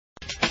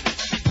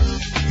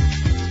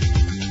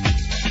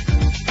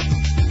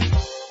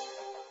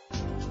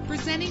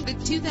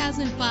the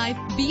 2005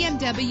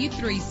 BMW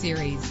 3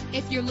 Series.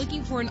 If you're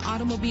looking for an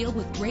automobile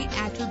with great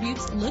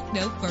attributes, look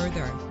no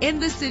further. In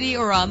the city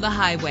or on the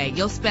highway,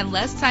 you'll spend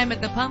less time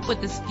at the pump with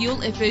this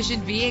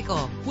fuel-efficient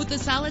vehicle. With a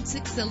solid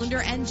 6-cylinder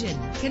engine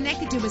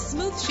connected to a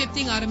smooth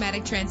shifting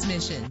automatic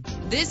transmission,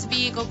 this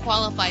vehicle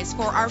qualifies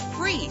for our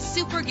free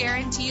Super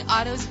Guarantee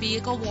Autos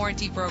Vehicle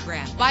Warranty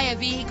Program. Buy a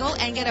vehicle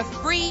and get a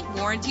free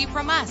warranty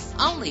from us,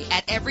 only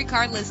at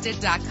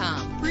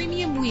everycarlisted.com.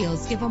 Premium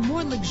wheels give a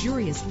more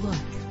luxurious look.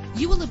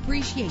 You will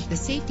appreciate the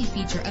safety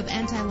feature of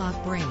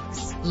anti-lock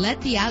brakes.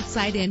 Let the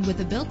outside in with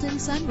a built-in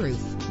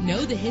sunroof.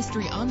 Know the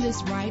history on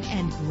this ride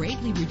and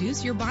greatly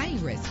reduce your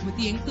buying risk with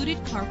the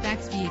included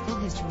Carfax Vehicle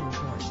History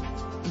Report.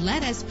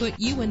 Let us put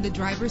you in the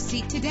driver's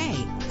seat today.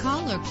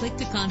 Call or click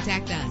to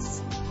contact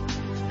us.